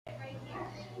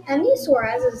Emmy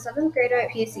Suarez is a seventh grader at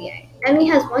PCA. Emmy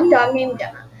has one dog named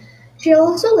Gemma. She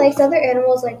also likes other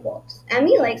animals like wolves.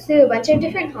 Emmy likes to do a bunch of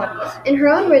different hobbies. In her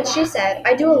own words, she said,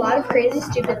 I do a lot of crazy,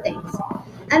 stupid things.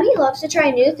 Emmy loves to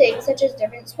try new things such as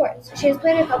different sports. She has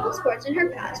played a couple sports in her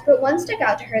past, but one stuck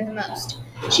out to her the most.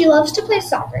 She loves to play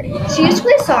soccer. She used to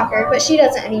play soccer, but she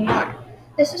doesn't anymore.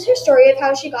 This is her story of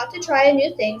how she got to try a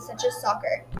new thing such as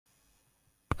soccer.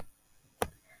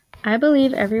 I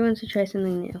believe everyone should try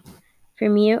something new. For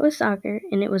me, it was soccer,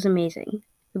 and it was amazing.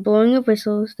 The blowing of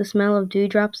whistles, the smell of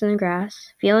dewdrops in the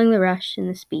grass, feeling the rush and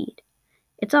the speed.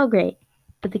 It's all great,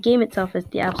 but the game itself is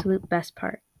the absolute best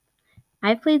part.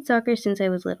 I've played soccer since I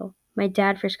was little. My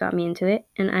dad first got me into it,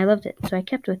 and I loved it, so I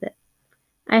kept with it.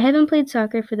 I haven't played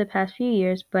soccer for the past few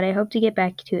years, but I hope to get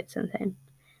back to it sometime.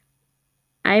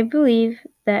 I believe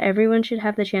that everyone should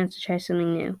have the chance to try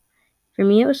something new. For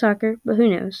me, it was soccer, but who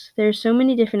knows? There are so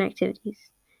many different activities.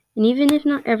 And even if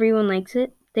not everyone likes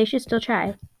it, they should still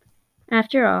try.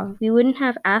 After all, we wouldn't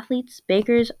have athletes,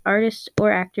 bakers, artists,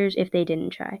 or actors if they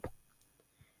didn't try.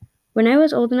 When I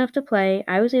was old enough to play,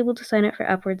 I was able to sign up for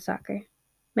Upward Soccer.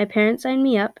 My parents signed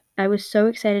me up. I was so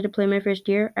excited to play my first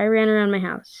year, I ran around my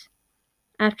house.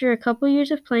 After a couple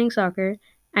years of playing soccer,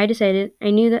 I decided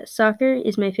I knew that soccer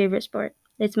is my favorite sport.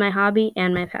 It's my hobby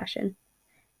and my passion.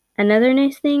 Another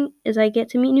nice thing is I get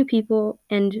to meet new people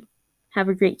and have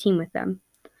a great team with them.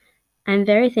 I'm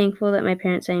very thankful that my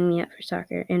parents signed me up for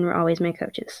soccer and were always my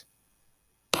coaches.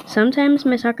 Sometimes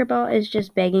my soccer ball is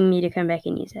just begging me to come back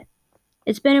and use it.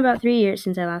 It's been about 3 years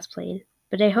since I last played,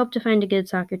 but I hope to find a good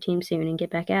soccer team soon and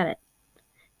get back at it.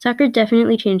 Soccer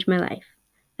definitely changed my life.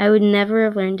 I would never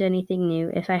have learned anything new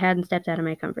if I hadn't stepped out of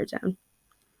my comfort zone.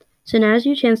 So now's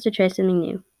your chance to try something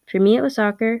new. For me, it was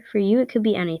soccer. For you, it could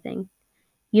be anything.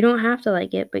 You don't have to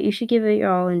like it, but you should give it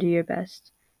your all and do your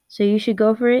best. So you should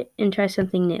go for it and try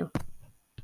something new.